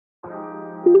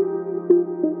Hi,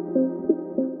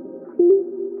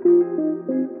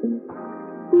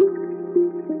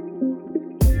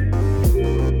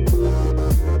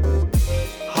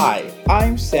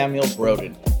 I'm Samuel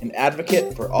Broden, an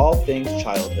advocate for all things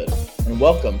childhood, and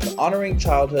welcome to Honoring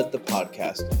Childhood, the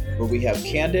podcast, where we have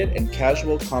candid and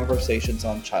casual conversations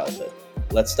on childhood.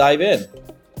 Let's dive in.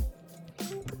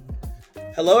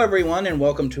 Hello, everyone, and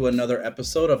welcome to another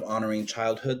episode of Honoring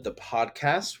Childhood, the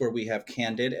podcast, where we have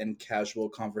candid and casual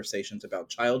conversations about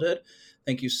childhood.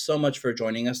 Thank you so much for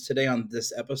joining us today on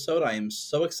this episode. I am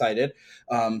so excited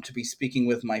to be speaking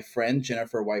with my friend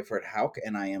Jennifer Wyford Hauk,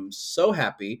 and I am so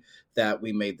happy that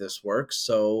we made this work.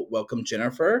 So, welcome,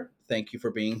 Jennifer. Thank you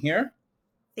for being here.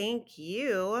 Thank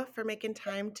you for making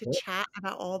time to chat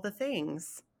about all the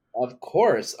things. Of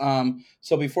course.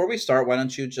 So before we start, why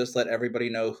don't you just let everybody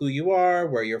know who you are,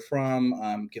 where you're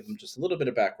from, give them just a little bit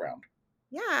of background.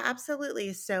 Yeah,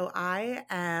 absolutely. So I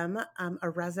am a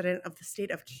resident of the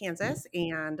state of Kansas,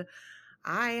 and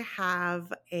I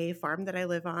have a farm that I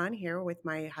live on here with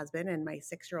my husband and my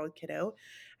 6-year-old kiddo.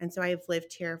 And so I've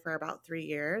lived here for about 3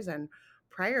 years. And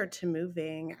prior to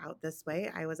moving out this way,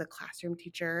 I was a classroom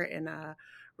teacher in a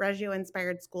Reggio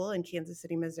inspired school in Kansas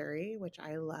City, Missouri, which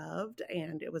I loved.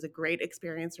 And it was a great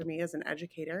experience for me as an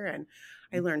educator. And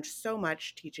I learned so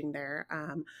much teaching there.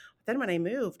 But then when I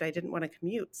moved, I didn't want to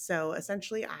commute. So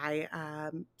essentially,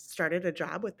 I started a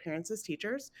job with Parents as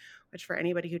Teachers, which for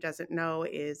anybody who doesn't know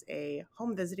is a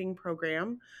home visiting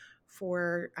program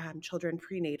for children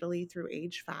prenatally through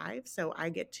age 5. So I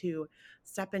get to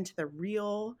step into the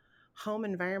real home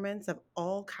environments of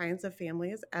all kinds of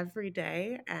families every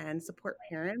day and support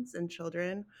parents and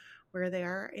children where they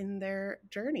are in their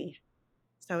journey.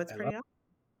 So it's I pretty love, awesome.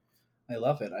 I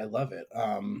love it. I love it.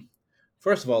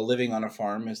 First of all, living on a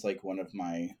farm is like one of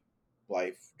my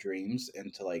life dreams,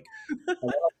 and to like I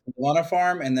want to live on a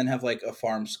farm and then have like a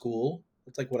farm school.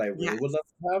 That's like what I really would Yes. love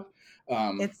to have.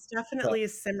 It's So definitely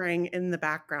simmering in the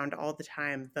background all the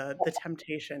time, the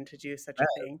temptation to do such a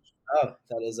thing. oh,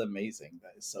 that is amazing.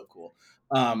 That is so cool.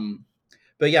 Um,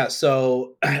 but yeah,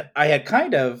 so I had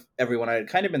kind of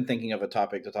been thinking of a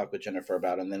topic to talk with Jennifer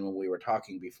about, and then when we were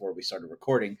talking before we started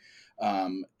recording,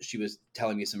 she was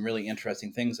telling me some really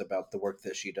interesting things about the work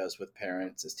that she does with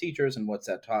parents as teachers and what's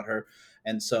that taught her.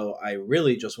 And so I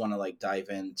really just want to like dive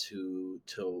into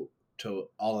to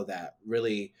all of that,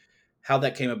 really how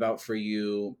that came about for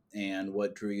you and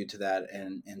what drew you to that,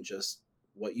 and just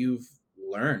what you've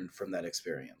learned from that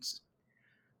experience.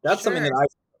 That's something Sure. that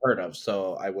I've heard of,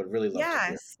 so I would really love to Yeah,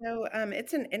 hear. so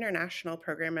it's an international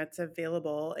program. It's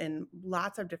available in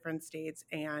lots of different states.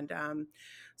 And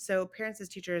so Parents as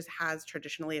Teachers has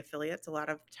traditionally affiliates. A lot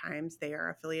of times they are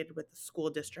affiliated with the school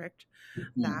district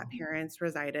that Mhm, parents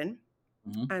reside in.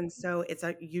 mhm, And so it's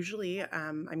a usually,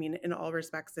 I mean, in all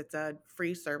respects, it's a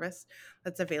free service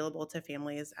that's available to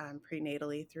families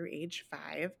prenatally through age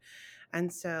 5.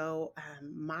 And so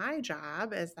my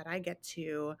job is that I get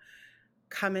to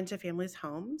come into families'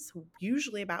 homes,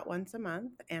 usually about once a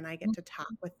month, and I get to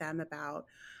talk with them about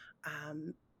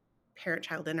um, parent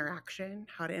child interaction,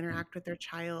 how to mhm, interact with their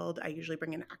child. I usually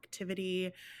bring an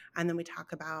activity, and then we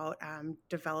talk about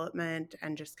development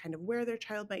and just kind of where their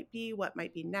child might be, what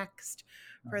might be next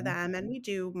for uh-huh, them. And we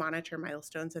do monitor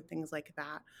milestones and things like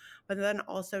that. But then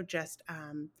also just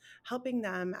helping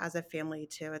them as a family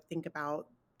to think about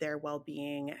their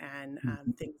well-being and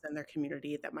mhm, things in their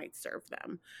community that might serve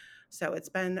them. So it's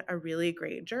been a really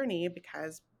great journey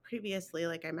because previously,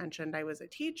 like I mentioned, I was a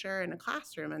teacher in a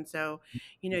classroom. And so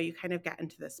you kind of get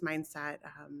into this mindset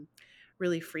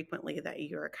really frequently that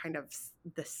you're kind of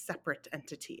this separate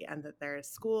entity and that there is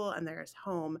school and there is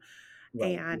home.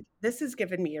 right, And this has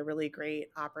given me a really great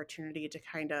opportunity to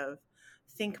kind of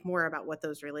think more about what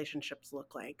those relationships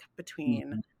look like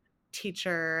between mhm,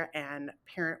 teacher and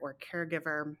parent or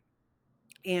caregiver.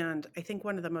 And I think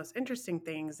one of the most interesting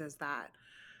things is that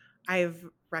I've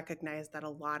recognized that a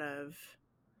lot of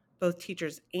both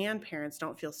teachers and parents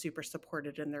don't feel super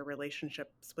supported in their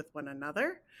relationships with one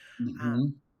another. Um,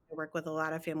 mhm, I work with a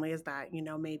lot of families that,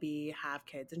 maybe have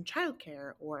kids in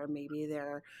childcare or maybe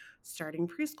they're starting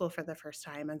preschool for the first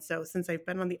time. And so since I've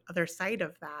been on the other side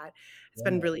of that, it's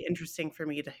been yeah. really interesting for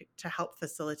me to help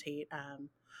facilitate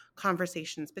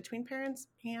conversations between parents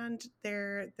and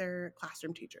their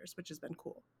classroom teachers, which has been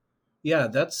cool. Yeah,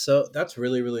 that's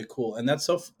really, really cool, and that's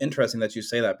so interesting that you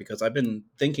say that because I've been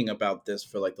thinking about this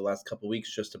for, like, the last couple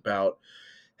weeks just about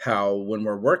how when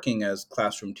we're working as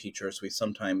classroom teachers, we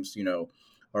sometimes,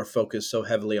 are focused so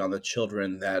heavily on the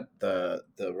children that the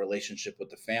relationship with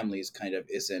the families kind of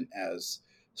isn't as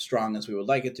strong as we would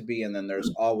like it to be, and then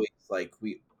there's always, like,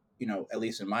 at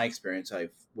least in my experience, I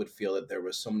would feel that there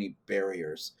was so many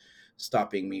barriers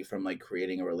stopping me from like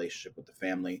creating a relationship with the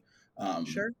family.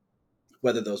 Um, Sure.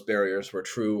 whether those barriers were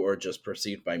true or just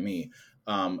perceived by me.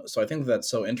 So I think that's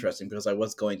so interesting because I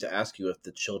was going to ask you if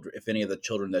if any of the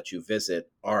children that you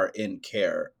visit are in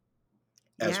care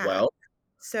as Yeah. well.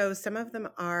 So some of them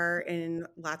are in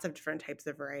lots of different types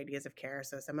of varieties of care.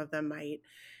 So some of them might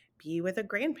be with a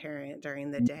grandparent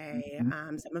during the day. Mhm.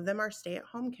 Some of them are stay at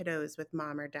home kiddos with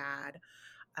mom or dad.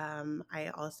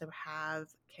 I also have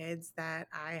kids that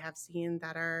I have seen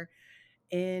that are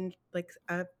in like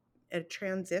a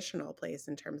transitional place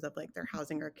in terms of like their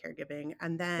housing or caregiving.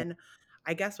 And then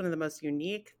I guess one of the most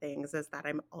unique things is that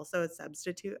I'm also a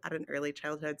substitute at an early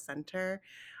childhood center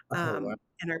Oh wow!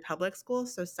 in our public school.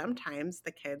 So sometimes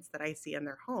the kids that I see in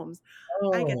their homes,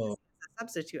 I get to Oh see as a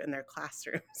substitute in their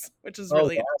classrooms, which is oh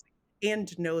really wow! interesting,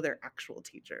 and know their actual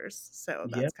teachers. So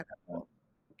Yeah, that's kind of cool.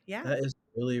 Yeah. that is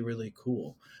really really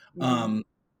cool. Mhm. Um,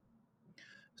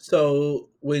 so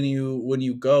when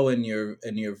you go and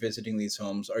you're visiting these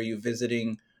homes, are you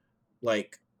visiting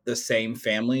like the same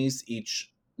families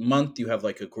each month? You have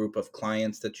like a group of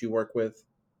clients that you work with?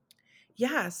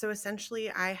 Yeah, so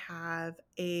essentially, I have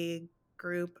a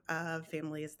group of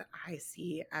families that I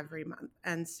see every month.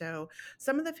 And so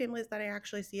some of the families that I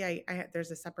actually see, there's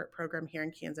a separate program here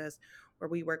in Kansas where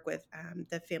we work with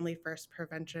the Family First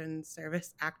Prevention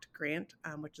Service Act grant,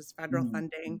 which is federal Mm,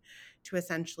 funding to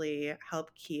essentially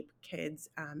help keep kids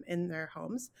in their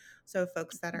homes. So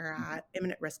folks that are at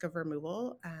imminent risk of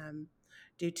removal.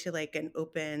 Due to like an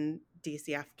open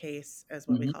DCF case, is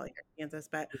what we mhm. call it here in Kansas,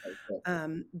 but Yeah, yeah.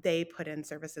 they put in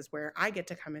services where I get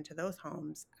to come into those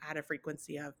homes at a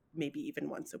frequency of maybe even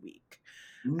once a week.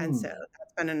 And so Mm,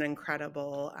 that's been an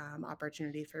incredible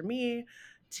opportunity for me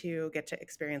to get to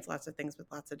experience lots of things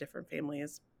with lots of different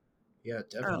families. yeah,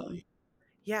 Um, definitely.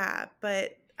 yeah,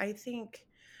 but I think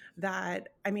that,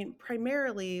 I mean,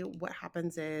 primarily what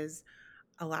happens is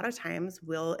a lot of times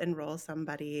we'll enroll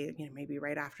somebody, maybe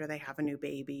right after they have a new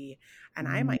baby, and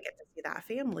I Mm, might get to see that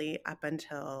family up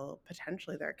until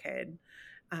potentially their kid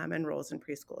enrolls in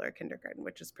preschool or kindergarten,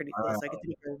 which is pretty cool. So I wow. get to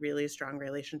make a really strong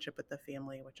relationship with the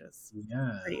family, which is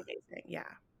Yeah, pretty amazing.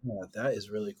 Yeah. yeah, that is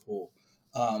really cool.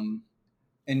 Um,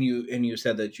 and you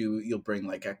said that you'll bring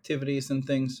like activities and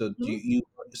things. So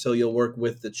so you'll work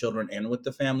with the children and with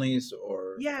the families,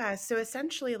 or Yeah, so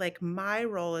essentially, like my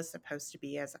role is supposed to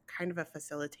be as a kind of a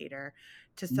facilitator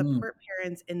to mm, support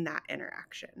parents in that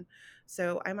interaction.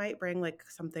 So I might bring like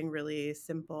something really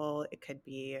simple. It could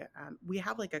be, we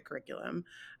have like a curriculum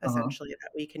uh-huh. essentially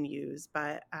that we can use,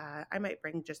 but I might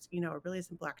bring just, a really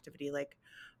simple activity like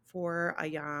for a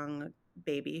young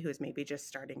baby who's maybe just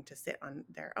starting to sit on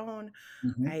their own.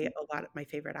 Hmm. A lot of my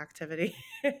favorite activity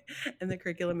in the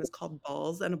curriculum is called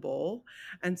balls and a bowl.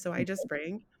 And so I just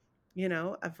bring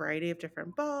a variety of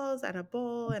different balls and a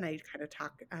bowl. And I kind of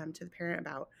talk to the parent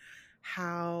about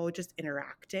how just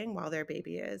interacting while their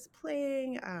baby is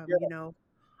playing,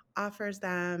 offers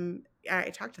them. I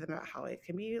talk to them about how it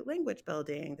can be language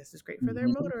building. This is great for their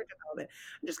Hmm. motor development.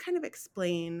 And just kind of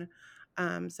explain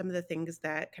some of the things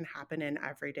that can happen in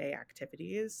everyday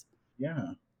activities.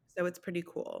 Yeah, So it's pretty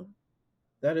cool.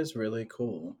 that is really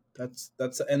cool. That's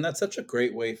such a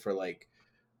great way for like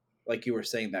you were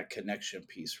saying, that connection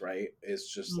piece, right? Is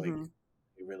just like Hmm.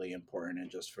 really important,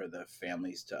 and just for the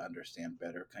families to understand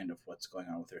better kind of what's going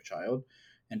on with their child,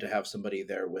 and to have somebody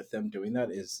there with them doing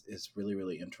that is really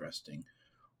really interesting.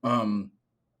 Um,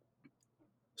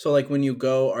 so like when you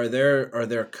go, are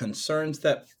there concerns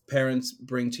that parents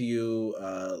bring to you,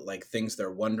 like things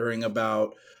they're wondering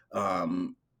about,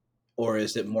 um, or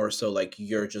is it more so like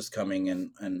you're just coming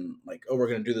and like, oh, we're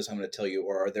gonna do this, I'm gonna tell you,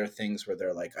 or are there things where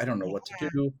they're like, I don't know Yeah, what to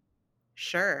do?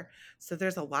 sure. So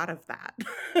there's a lot of that.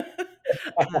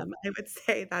 I would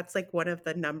say that's like one of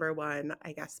the number one,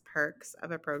 I guess, perks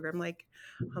of a program like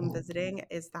home visiting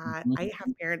is that I have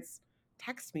Mhm. parents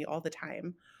text me all the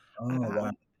time Oh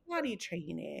wow. about potty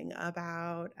training,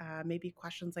 about maybe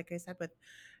questions, like I said, with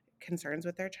concerns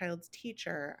with their child's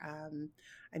teacher.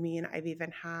 I mean, I've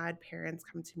even had parents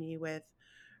come to me with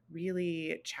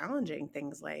really challenging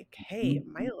things like, hey, Mhm.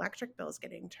 my electric bill is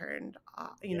getting turned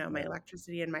off, my Yeah.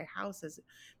 electricity in my house is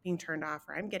being turned off,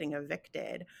 or I'm getting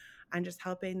evicted. And just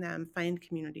helping them find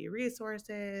community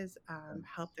resources,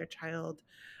 help their child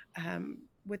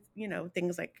with,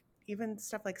 things like even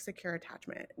stuff like secure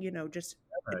attachment, just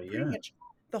pretty Yeah. much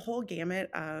the whole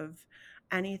gamut of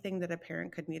anything that a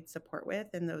parent could need support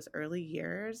with in those early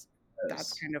years.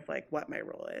 That's Yes. kind of like what my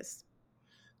role is.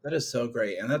 That is so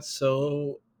great, and that's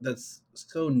so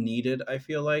needed, I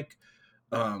feel like.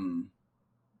 Um,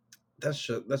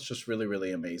 that's just really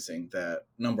really amazing that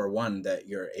number one that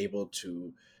you're able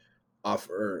to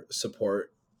offer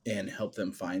support and help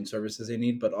them find services they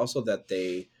need, but also that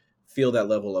they feel that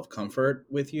level of comfort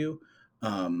with you,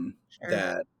 Sure.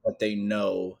 that they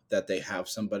know that they have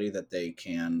somebody that they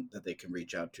can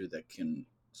reach out to that can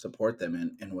support them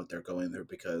in what they're going through.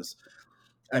 Because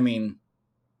I mean,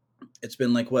 it's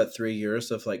been like what 3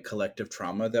 years of like collective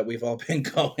trauma that we've all been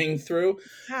going through,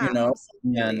 you Yeah, know,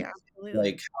 absolutely, and absolutely.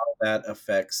 like how that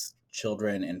affects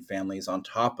children and families on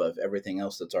top of everything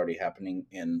else that's already happening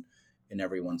in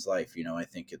everyone's life. I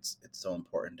think it's so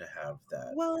important to have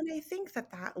that. Well, and I think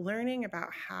that learning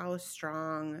about how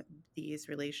strong these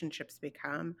relationships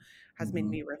become has made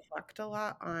Hmm. me reflect a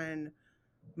lot on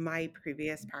my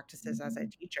previous practices as a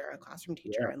teacher, a classroom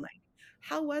teacher, Yeah. and like,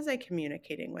 how was I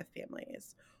communicating with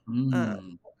families?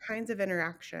 Mm. What kinds of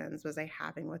interactions was I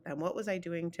having with them? What was I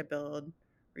doing to build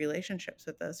relationships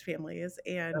with those families?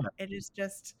 And Yeah, it is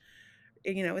just,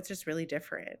 it's just really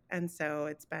different. And so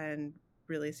it's been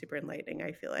really super enlightening,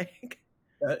 I feel like.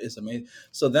 that is amazing.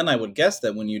 So then I would guess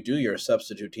that when you do your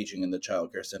substitute teaching in the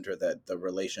childcare center, that the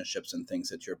relationships and things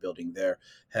that you're building there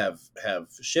have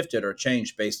shifted or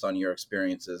changed based on your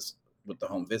experiences with the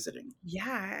home visiting.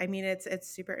 Yeah, I mean, it's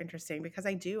super interesting because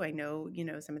I know,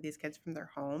 some of these kids from their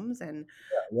homes, and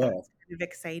Yeah. that's kind of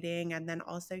exciting. And then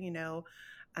also,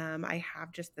 I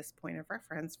have just this point of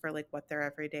reference for like what their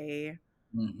everyday,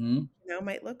 Hmm.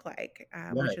 might look like,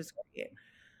 Yeah. which is great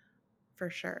for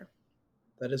sure.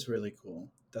 That is really cool.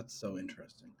 That's so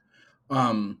interesting.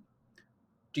 Um,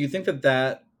 do you think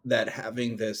that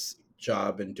having this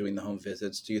job and doing the home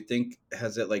visits, do you think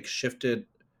has it like shifted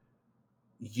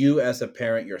you as a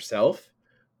parent yourself?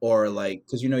 Or like,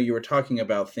 because you were talking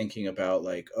about thinking about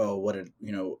like, oh, what did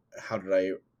how did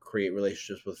I create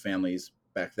relationships with families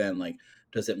back then? Like,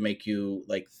 does it make you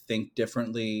like think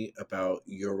differently about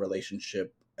your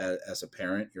relationship as a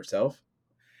parent yourself?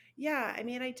 Yeah, I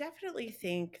mean, I definitely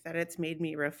think that it's made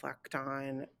me reflect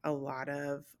on a lot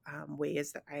of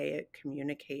ways that I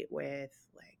communicate with,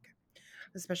 like,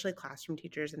 especially classroom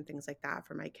teachers and things like that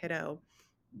for my kiddo.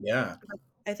 Yeah. But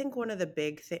I think one of the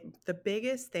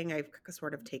biggest thing I've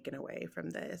sort of taken away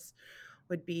from this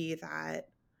would be that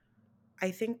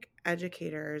I think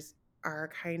educators are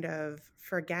kind of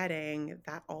forgetting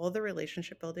that all the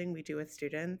relationship building we do with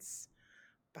students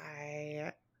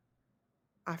by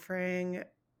offering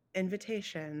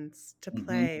invitations to Hmm.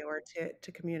 play or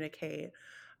to communicate,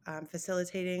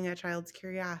 facilitating a child's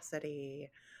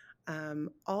curiosity,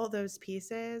 all those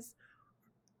pieces,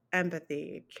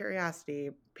 empathy,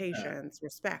 curiosity, Yeah. patience,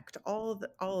 respect, all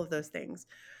of those things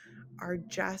are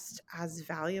just as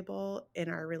valuable in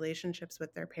our relationships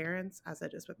with their parents as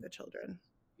it is with the children.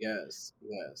 Yes.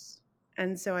 Yes.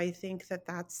 And so I think that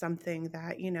that's something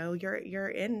that, you're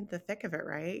in the thick of it,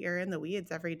 right? You're in the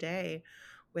weeds every day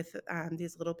with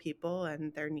these little people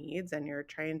and their needs, and you're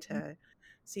trying to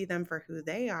see them for who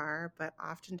they are. But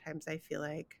oftentimes I feel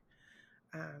like,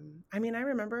 I mean, I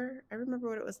remember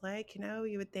what it was like.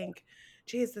 You would think,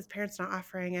 geez, this parent's not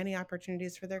offering any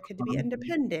opportunities for their kid to be Uh-huh.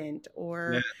 independent,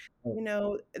 Yeah. or,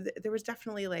 Oh, there was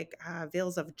definitely like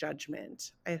veils of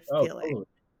judgment, I oh, feel like. totally.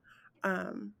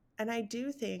 And I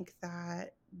do think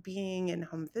that being in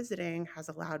home visiting has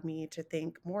allowed me to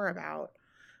think more about,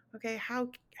 okay,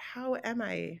 how am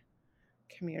I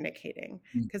communicating?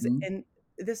 Because Mhm. and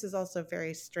this is also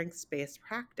very strengths based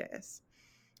practice.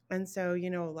 And so, a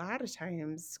lot of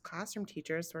times classroom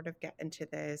teachers sort of get into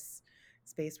this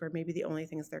space where maybe the only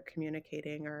things they're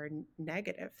communicating are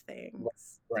negative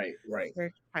things. Right, right.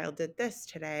 Their child did this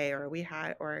today, or we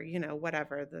had, or,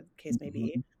 whatever the case may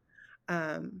be. Mhm.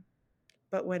 Um,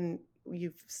 but when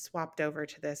you've swapped over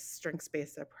to this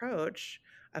strengths-based approach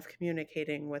of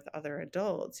communicating with other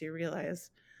adults, you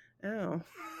realize, oh,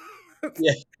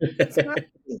 Yeah. it's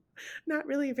not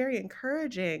really very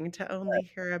encouraging to only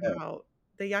hear Yeah, about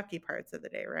the yucky parts of the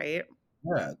day, right?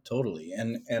 yeah, totally.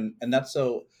 And that's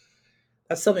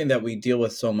something that we deal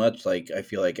with so much, like, I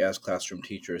feel like as classroom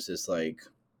teachers is like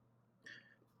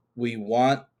we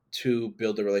want to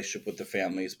build a relationship with the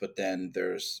families, but then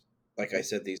there's, like I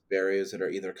said, these barriers that are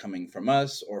either coming from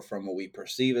us or from what we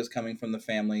perceive as coming from the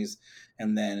families.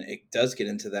 And then it does get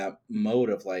into that mode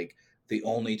of like, the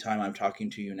only time I'm talking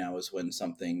to you now is when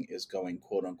something is going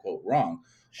quote unquote wrong.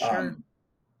 Sure. Um,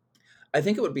 I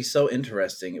think it would be so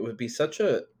interesting. It would be such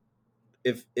a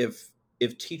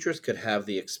if teachers could have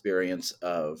the experience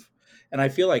of, and I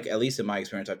feel like at least in my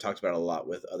experience, I've talked about it a lot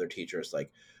with other teachers,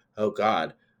 like, oh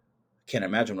God, can't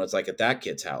imagine what it's like at that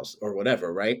kid's house or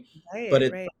whatever, right? But Right,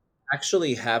 it's right.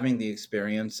 actually having the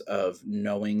experience of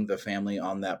knowing the family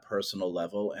on that personal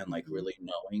level and like Mhm. really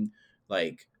knowing,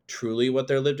 like truly what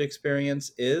their lived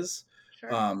experience is,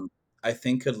 Sure. um, I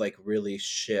think could like really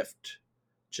shift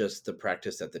just the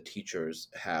practice that the teachers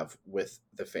have with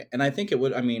the and I think it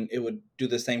would, I mean, it would do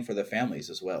the same for the families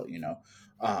as well, you know.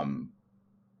 Um,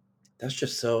 that's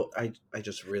just so I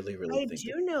just really, really I think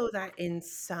do know that in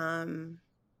some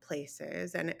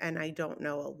places, and I don't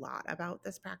know a lot about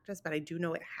this practice, but I do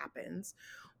know it happens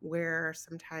where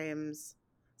sometimes,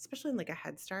 especially in like a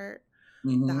Head Start,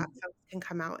 that Mhm. folks can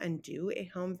come out and do a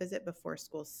home visit before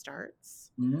school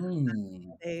starts. Mm.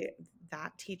 They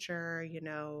that teacher,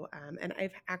 and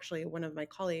I've actually one of my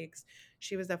colleagues,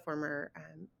 she was a former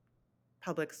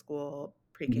public school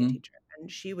pre-K Mhm. teacher,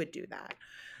 and she would do that.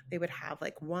 They would have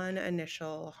like one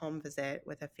initial home visit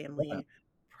with a Yeah. family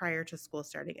prior to school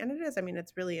starting. And I mean,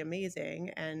 it's really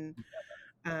amazing. And,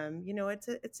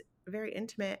 it's very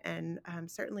intimate. And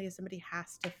certainly somebody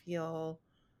has to feel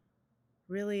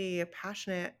really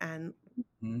passionate and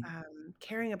Mhm.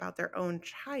 caring about their own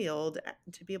child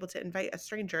to be able to invite a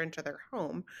stranger into their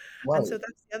home. And so Right.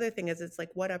 that's the other thing is it's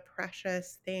like what a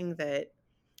precious thing that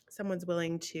someone's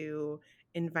willing to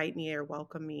invite me or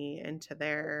welcome me into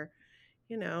their,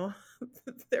 you know,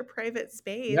 their private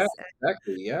Yeah, space.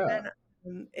 exactly, yeah.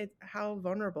 And how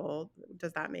vulnerable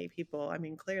does that make people? I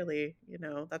mean, clearly,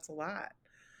 that's a lot.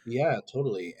 Yeah,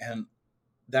 totally, and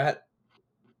that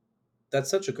that's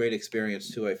such a great experience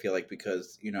too, I feel like,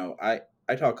 because, you know,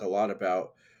 I talk a lot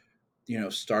about, you know,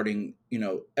 starting, you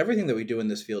know, everything that we do in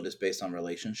this field is based on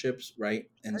relationships, right?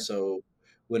 And Sure. so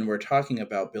when we're talking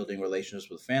about building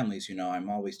relationships with families, you know, I'm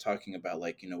always talking about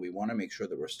like, you know, we want to make sure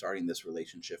that we're starting this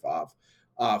relationship off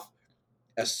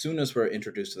as soon as we're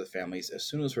introduced to the families, as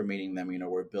soon as we're meeting them, you know,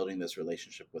 we're building this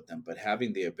relationship with them, but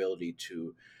having the ability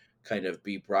to kind of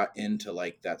be brought into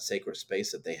like that sacred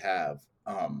space that they have.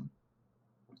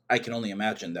 I can only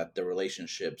imagine that the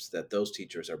relationships that those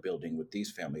teachers are building with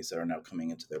these families that are now coming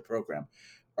into their program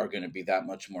are going to be that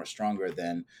much more stronger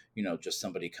than, you know, just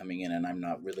somebody coming in and I'm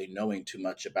not really knowing too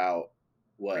much about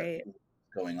what Right.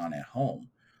 going on at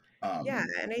home. Yeah. Um,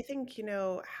 And I think,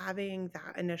 having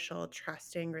that initial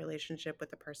trusting relationship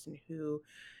with the person who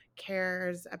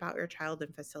cares about your child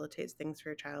and facilitates things for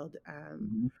your child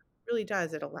mhm, really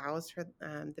does. It allows for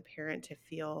the parent to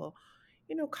feel,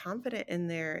 confident in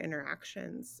their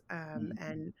interactions, mhm,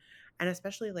 and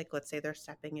especially like let's say they're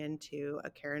stepping into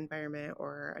a care environment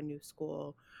or a new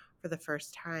school for the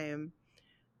first time.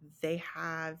 They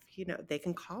have, they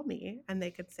can call me and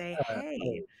they could say, oh,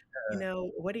 "Hey,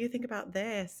 what do you think about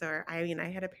this?" Or I mean, I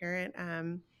had a parent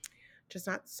just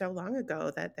not so long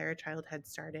ago that their child had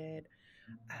started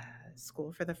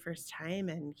school for the first time,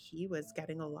 and he was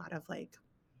getting a lot of like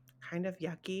kind of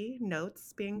yucky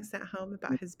notes being sent home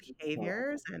about his yeah.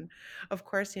 behaviors. And of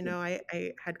course, I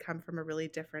had come from a really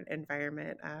different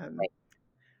environment, Right.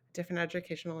 different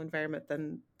educational environment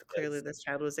than clearly Yes. this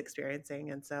child was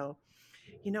experiencing. And so,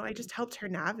 I just helped her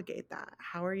navigate that.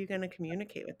 How are you going to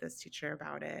communicate with this teacher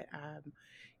about it?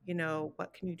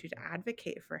 What can you do to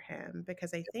advocate for him?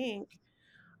 Because I think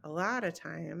a lot of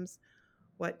times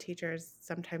what teachers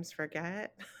sometimes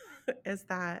forget is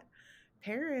that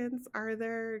parents are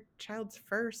their child's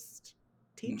first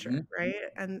teacher, Mhm, right?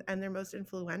 And their most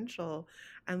influential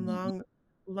and mhm,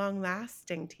 long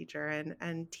lasting teacher,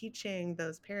 and teaching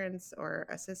those parents or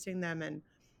assisting them and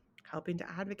helping to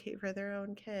advocate for their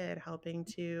own kid, helping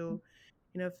to,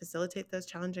 facilitate those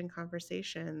challenging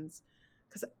conversations.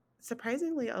 Because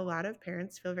surprisingly, a lot of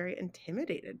parents feel very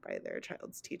intimidated by their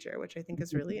child's teacher, which I think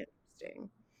is mhm. really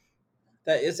interesting.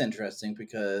 That is interesting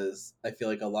because I feel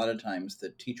like a lot of times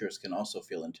the teachers can also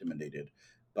feel intimidated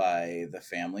by the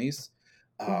families.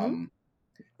 Hmm. Um,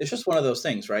 it's just one of those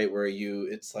things, right? Where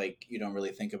it's like you don't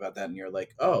really think about that, and you're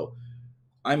like, oh,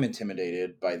 I'm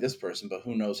intimidated by this person, but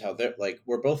who knows how they're like.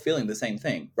 We're both feeling the same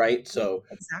thing, right? So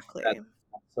that's Exactly.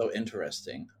 so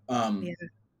interesting. Yeah.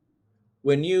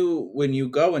 When you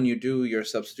go and you do your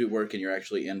substitute work and you're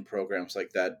actually in programs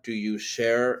like that, do you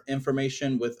share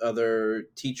information with other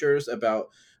teachers about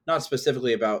not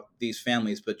specifically about these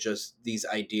families, but just these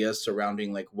ideas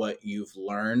surrounding like what you've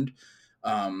learned,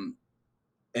 um,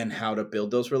 and how to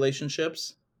build those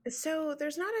relationships? So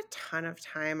there's not a ton of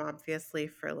time, obviously,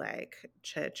 for like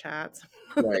chit chats.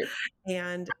 Right.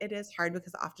 And it is hard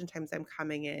because oftentimes I'm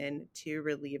coming in to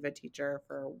relieve a teacher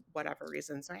for whatever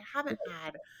reason. So I haven't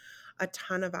had a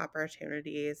ton of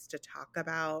opportunities to talk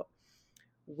about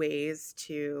ways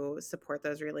to support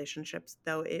those relationships,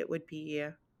 though it would be,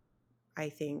 I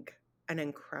think, an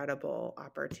incredible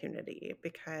opportunity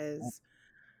because,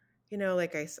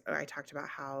 like I talked about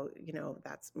how,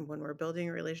 that's when we're building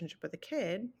a relationship with a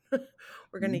kid,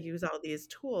 we're going to Mhm. use all these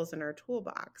tools in our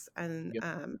toolbox. And Yep.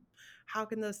 how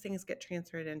can those things get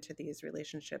transferred into these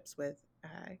relationships with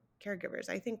caregivers?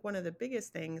 I think one of the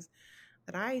biggest things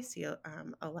that I see a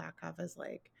lack of is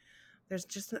like, there's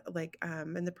just like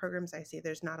in the programs I see,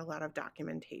 there's not a lot of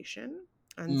documentation.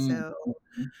 And Mm, so,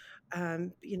 mhm.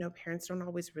 parents don't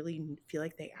always really feel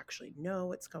like they actually know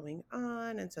what's going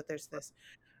on. And so there's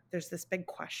this big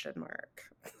question mark.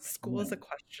 School is a Mm.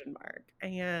 question mark,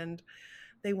 and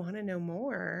they want to know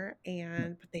more,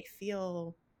 and but they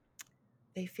feel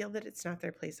that it's not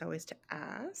their place always to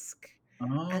ask.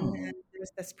 And Oh. then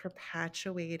there's this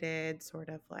perpetuated sort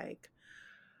of like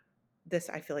this,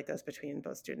 I feel like goes between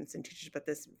both students and teachers, but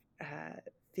this uh,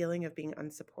 feeling of being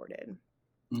unsupported.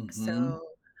 Mhm. So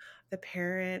the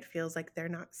parent feels like they're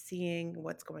not seeing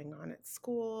what's going on at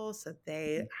school, so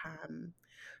they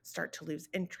start to lose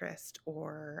interest,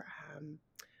 or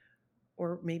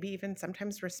maybe even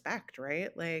sometimes respect,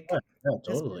 right? Yeah, Like yeah,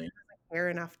 this person totally. doesn't care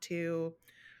enough to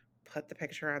put the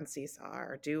picture on Seesaw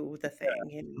or do the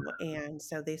thing, and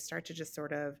so they start to just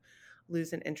sort of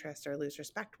lose an interest or lose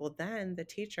respect. Well, then the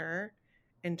teacher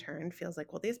in turn feels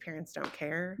like, well, these parents don't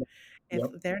care if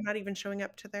Yep. they're not even showing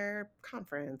up to their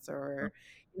conference, or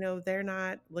they're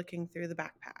not looking through the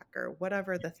backpack or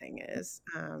whatever the thing is.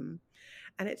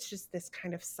 And it's just this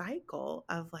kind of cycle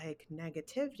of like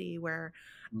negativity where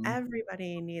Mhm.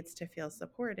 everybody needs to feel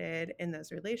supported in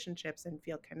those relationships and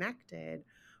feel connected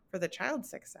for the child's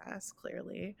success,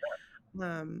 clearly.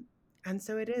 Um, and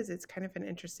so it's kind of an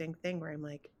interesting thing where I'm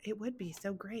like, it would be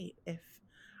so great if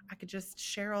I could just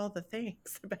share all the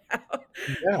things about,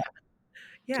 Yeah.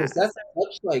 yeah. 'Cause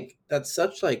that's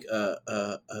such like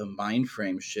a mind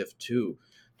frame shift too.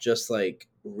 Just like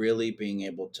really being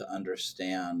able to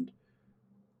understand,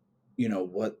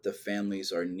 what the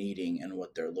families are needing and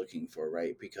what they're looking for,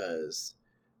 right? Because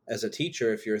as a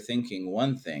teacher, if you're thinking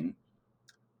one thing,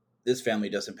 this family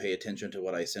doesn't pay attention to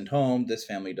what I send home, this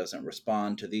family doesn't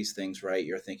respond to these things, right?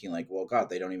 You're thinking like, well, God,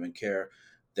 they don't even care.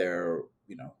 They're,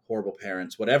 horrible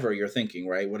parents, whatever you're thinking,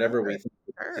 right? Whatever we Sure, think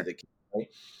we see sure. the kid, right?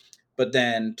 But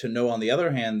then to know on the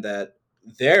other hand that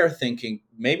they're thinking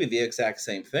maybe the exact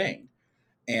same thing.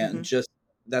 And Hmm. just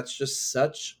that's just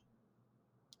such,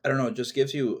 I don't know, it just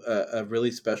gives you a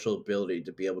really special ability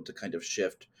to be able to kind of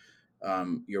shift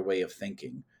your way of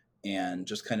thinking and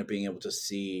just kind of being able to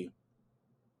see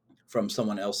from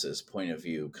someone else's point of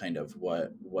view kind of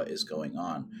what is going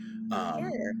on. Sure,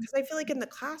 um because I feel like in the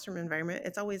classroom environment,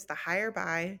 it's always the higher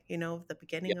by, the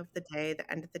yeah. beginning of the day, the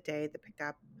end of the day, the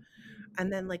pickup,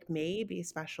 and then like maybe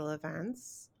special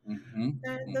events.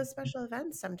 And those Hmm. special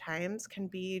events sometimes can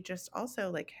be just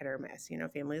also like hit or miss.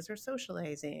 Families are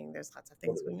socializing, there's lots of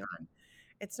things Totally, going on.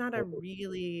 It's not a totally.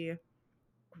 really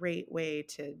great way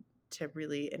to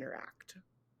really interact.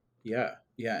 Yeah,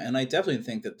 yeah, and I definitely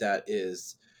think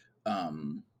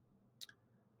um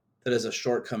that is a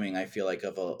shortcoming, I feel like,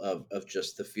 of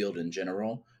just the field in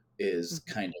general, is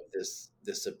Mhm. kind of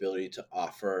this ability to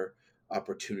offer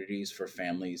opportunities for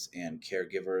families and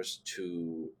caregivers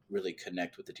to really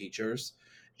connect with the teachers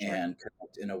Sure. and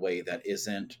connect in a way that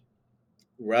isn't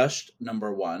rushed,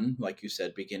 number one, like you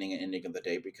said, beginning and ending of the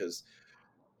day, because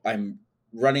I'm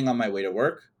running on my way to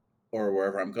work or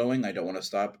wherever I'm going. I don't want to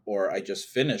stop, or I just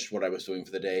finished what I was doing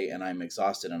for the day and I'm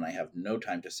exhausted and I have no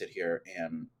time to sit here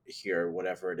and hear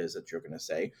whatever it is that you're going to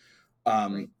say.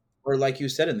 Right. Or, like you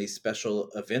said, in these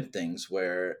special event things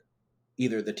where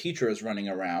either the teacher is running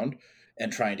around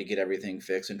and trying to get everything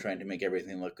fixed and trying to make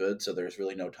everything look good. So there's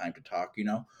really no time to talk,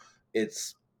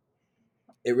 it's,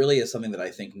 it really is something that I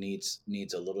think needs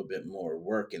a little bit more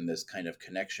work in this kind of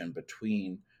connection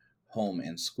between home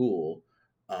and school,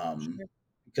 um, Sure.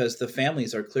 because the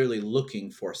families are clearly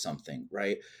looking for something,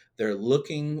 right? They're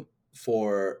looking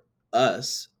for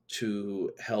us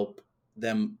to help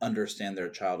them understand their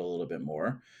child a little bit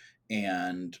more,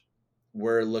 and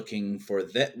we're looking for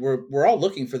that. We're all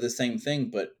looking for the same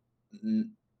thing, but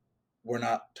we're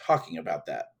not talking about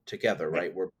that together, Right.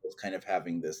 right? We're both kind of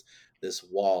having this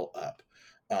wall up.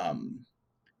 Um,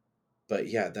 but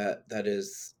yeah, that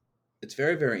is, it's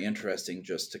very, very interesting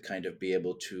just to kind of be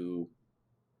able to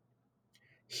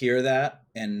hear that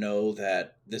and know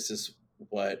that this is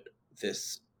what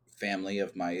this family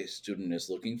of my student is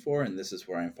looking for, and this is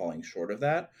where I'm falling short of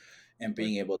that, and Right.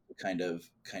 being able to kind of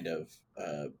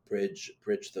bridge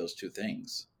those two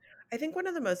things. I think one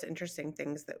of the most interesting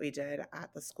things that we did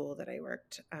at the school that I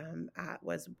worked at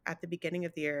was at the beginning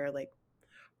of the year, like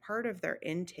part of their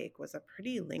intake was a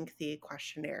pretty lengthy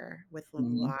questionnaire with a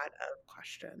Hmm. lot of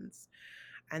questions.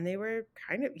 And they were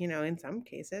kind of, in some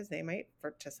cases, they might,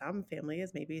 to some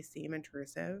families, maybe seem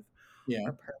intrusive Yeah.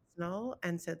 or personal.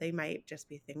 And so they might just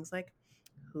be things like,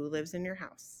 who lives in your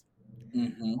house?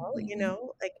 Mm-hmm. Well, Mm-hmm.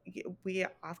 like we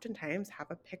oftentimes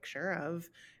have a picture of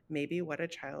maybe what a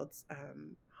child's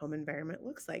home environment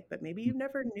looks like, but maybe you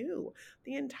never knew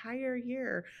the entire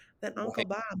year that Uncle Right.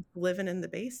 Bob's living in the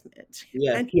basement.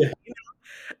 Yeah. And Yeah.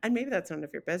 and maybe that's none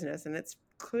of your business, and it's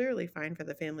clearly fine for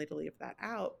the family to leave that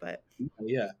out, but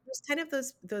Yeah. there's kind of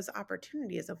those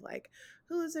opportunities of like,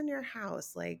 who is in your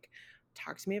house? Like,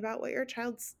 talk to me about what your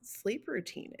child's sleep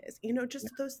routine is. Yeah.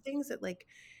 Just those things that like,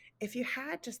 if you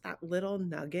had just that little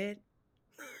nugget,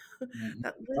 Mhm.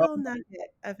 that Oh, little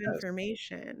nugget of yes.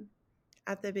 information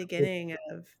at the beginning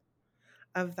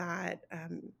of that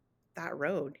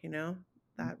road,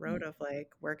 that Mhm. road of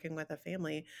like working with a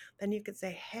family, then you could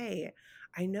say, hey,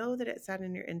 I know that it said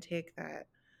in your intake that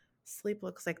sleep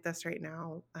looks like this right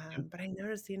now. But I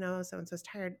noticed, so and so's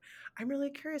tired. I'm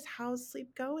really curious, how's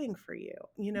sleep going for you?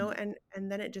 Mhm.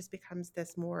 And then it just becomes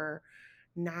this more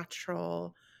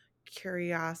natural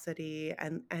curiosity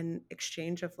and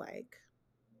exchange of like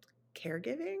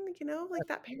caregiving, like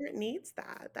that parent needs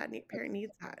that. Parent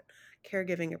needs that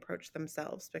caregiving approach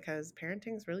themselves because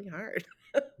parenting is really hard.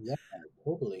 Yeah,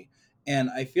 totally. And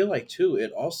I feel like too,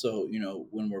 it also,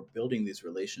 when we're building these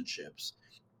relationships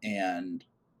and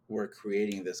we're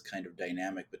creating this kind of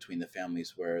dynamic between the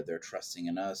families where they're trusting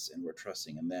in us and we're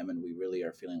trusting in them and we really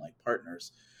are feeling like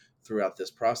partners throughout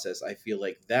this process, I feel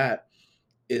like that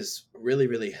is really,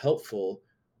 really helpful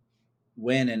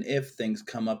when and if things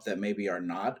come up that maybe are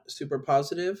not super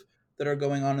positive that are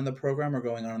going on in the program or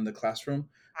going on in the classroom.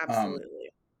 Um,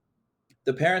 Absolutely.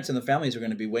 the parents and the families are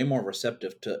going to be way more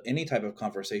receptive to any type of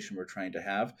conversation we're trying to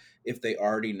have if they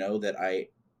already know that I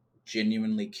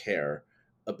genuinely care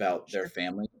about their Sure.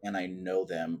 family and I know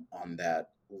them on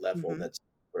that level Hmm. that's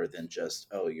deeper than just,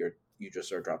 oh, you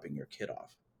just are dropping your kid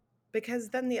off. Because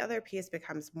then the other piece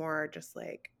becomes more just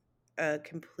like a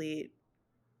complete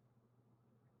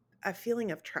a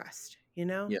feeling of trust,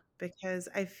 Yeah. because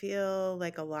I feel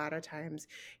like a lot of times,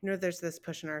 there's this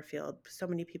push in our field. So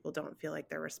many people don't feel like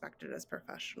they're respected as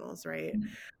professionals, right?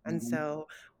 And Mm-hmm. so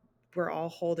we're all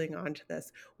holding on to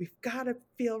this. We've got to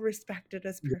feel respected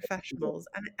as Yeah. professionals,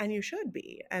 and you should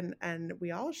be, and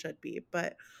we all should be.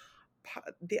 But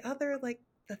the other, like,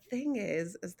 the thing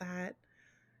is that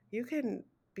you can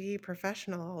be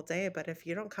professional all day, but if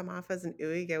you don't come off as an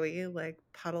ooey gooey like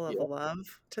puddle of Yeah.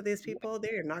 love to these people,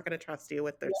 they're not going to trust you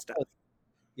with their stuff. Yeah.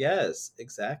 Yes,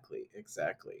 exactly.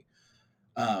 Exactly.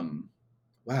 Um,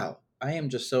 wow, I am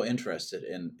just so interested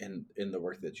in the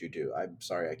work that you do. I'm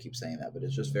sorry I keep saying that, but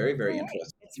it's just very, It's all very right.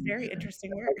 It's interesting very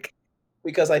interesting work.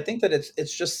 because I think that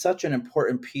it's just such an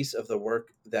important piece of the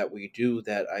work that we do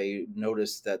that I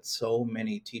notice that so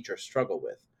many teachers struggle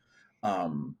with,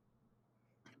 um,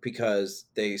 because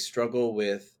they struggle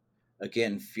with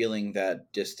again feeling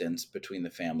that distance between the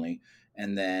family,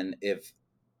 and then if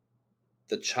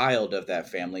the child of that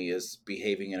family is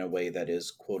behaving in a way that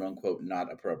is quote unquote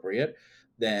not appropriate,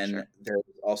 Sure. then there's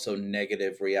also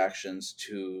negative reactions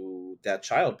to that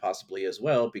child possibly as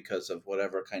well because of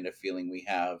whatever kind of feeling we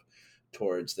have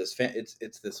towards this.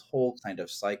 It's this whole kind of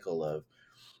cycle of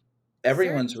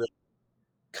everyone's really Certainly.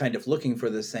 kind of looking for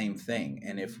the same thing,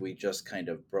 and if we just kind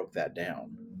of broke that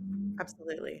down,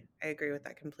 Absolutely. I agree with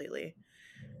that completely.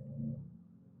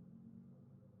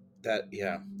 that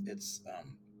yeah, it's.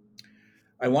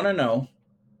 I want to know.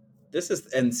 This is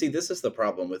and see this is the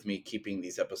problem with me keeping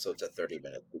these episodes at 30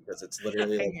 minutes because it's I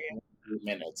literally like hear you. 3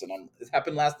 minutes and it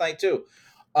happened last night too.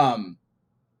 Um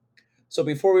so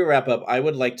before we wrap up, I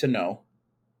would like to know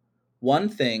one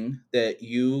thing that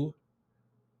you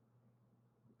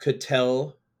could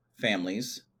tell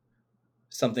families,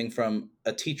 something from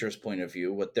a teacher's point of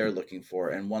view, what they're looking for,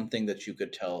 and one thing that you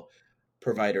could tell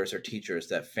providers or teachers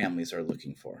that families are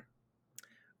looking for.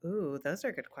 Ooh, those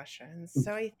are good questions.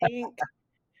 So I think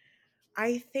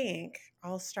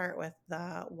I'll start with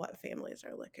the what families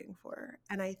are looking for.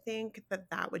 And I think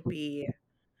that would be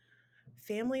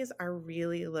families are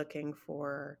really looking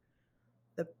for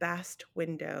the best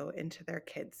window into their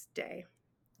kids' day.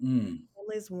 Mm,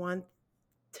 Families want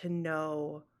to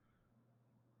know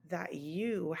that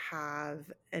you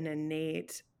have an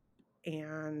innate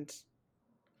and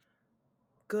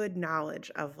good knowledge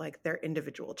of like their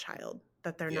individual child,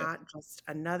 that they're yeah. not just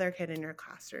another kid in your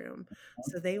classroom.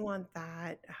 So they want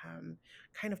that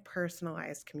kind of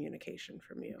personalized communication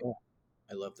from you. Yeah.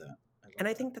 I love that. I And love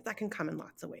I that. think that can come in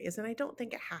lots of ways. And I don't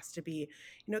think it has to be,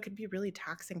 it could be really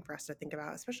taxing for us to think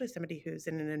about, especially somebody who's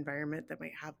in an environment that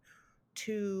might have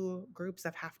two groups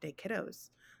of half day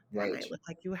kiddos. that Right. might look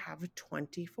like you have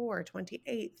 24,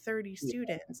 28, 30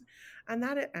 students. And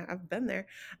I've been there,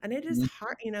 and it is Mhm.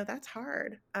 hard, that's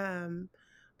hard.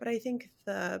 But I think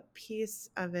the piece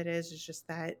of it is just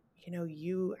that,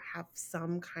 you have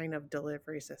some kind of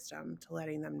delivery system to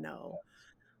letting them know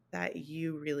that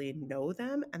you really know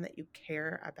them and that you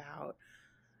care about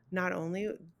not only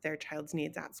their child's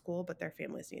needs at school, but their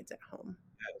family's needs at home.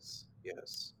 Yes.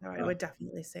 Yes. So I would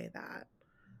definitely say that.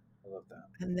 I love that.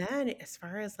 And then as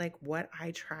far as like what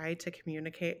I try to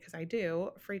communicate, because I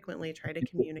do frequently try to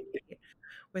communicate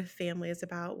with families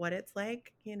about what it's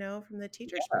like, from the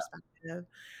teacher's Yeah. perspective.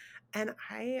 And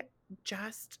I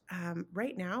just,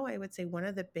 right now, I would say one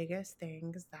of the biggest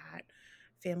things that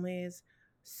families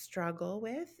struggle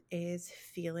with is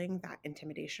feeling that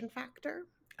intimidation factor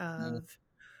Mm, of,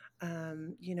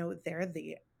 they're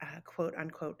the quote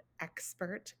unquote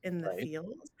expert in the right.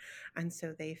 field. And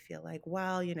so they feel like,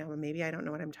 well, maybe I don't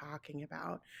know what I'm talking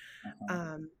about.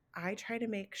 Uh-huh. I try to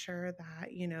make sure that,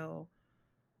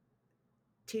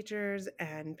 teachers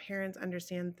and parents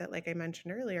understand that, like I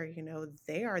mentioned earlier,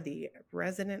 they are the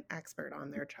resident expert on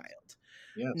their child.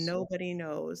 Yes. Yes. Nobody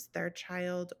knows their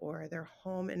child or their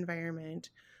home environment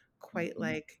quite Mhm.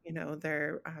 like,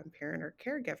 their parent or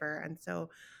caregiver. And so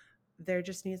there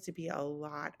just needs to be a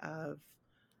lot of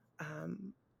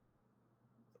um,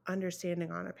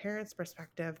 understanding on a parent's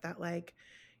perspective that like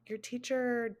your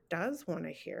teacher does want to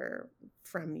hear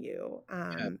from you,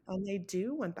 Yeah. and they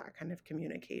do want that kind of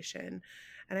communication.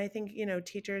 And I think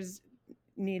teachers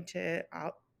need to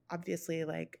obviously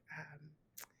like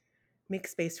make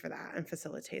space for that and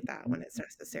facilitate that when it's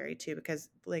necessary too, because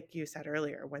like you said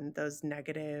earlier, when those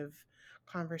negative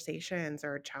conversations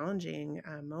or challenging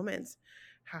moments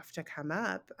have to come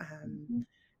up, Mhm.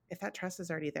 if that trust is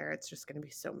already there, it's just going to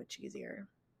be so much easier.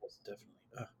 Yes, definitely.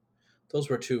 Those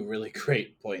were two really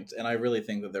great points, and I really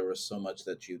think that there was so much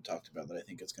that you talked about that I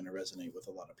think is going to resonate with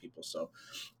a lot of people. So,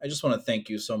 I just want to thank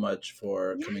you so much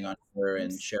for Yeah, coming on here I'm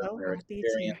and sharing so your happy to.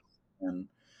 experience, and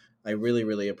I really,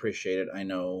 really appreciate it. I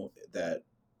know that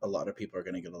a lot of people are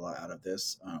going to get a lot out of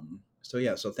this. So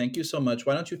yeah, so thank you so much.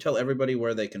 Why don't you tell everybody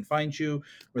where they can find you,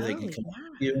 where they Oh, can connect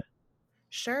with yeah. you?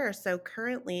 Sure. So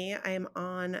currently I am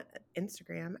on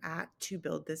Instagram at To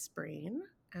Build This Brain,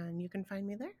 and you can find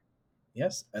me there.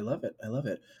 Yes, I love it. I love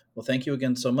it. Well, thank you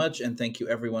again so much. And thank you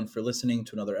everyone for listening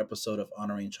to another episode of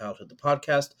Honoring Childhood, the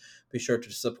podcast. Be sure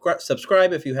to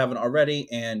subscribe if you haven't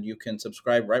already, and you can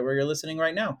subscribe right where you're listening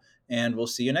right now. And we'll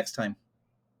see you next time.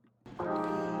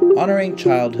 Honoring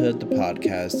Childhood, the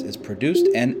podcast, is produced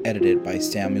and edited by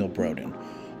Samuel Broden,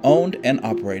 owned and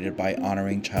operated by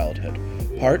Honoring Childhood,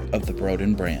 part of the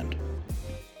Broden brand.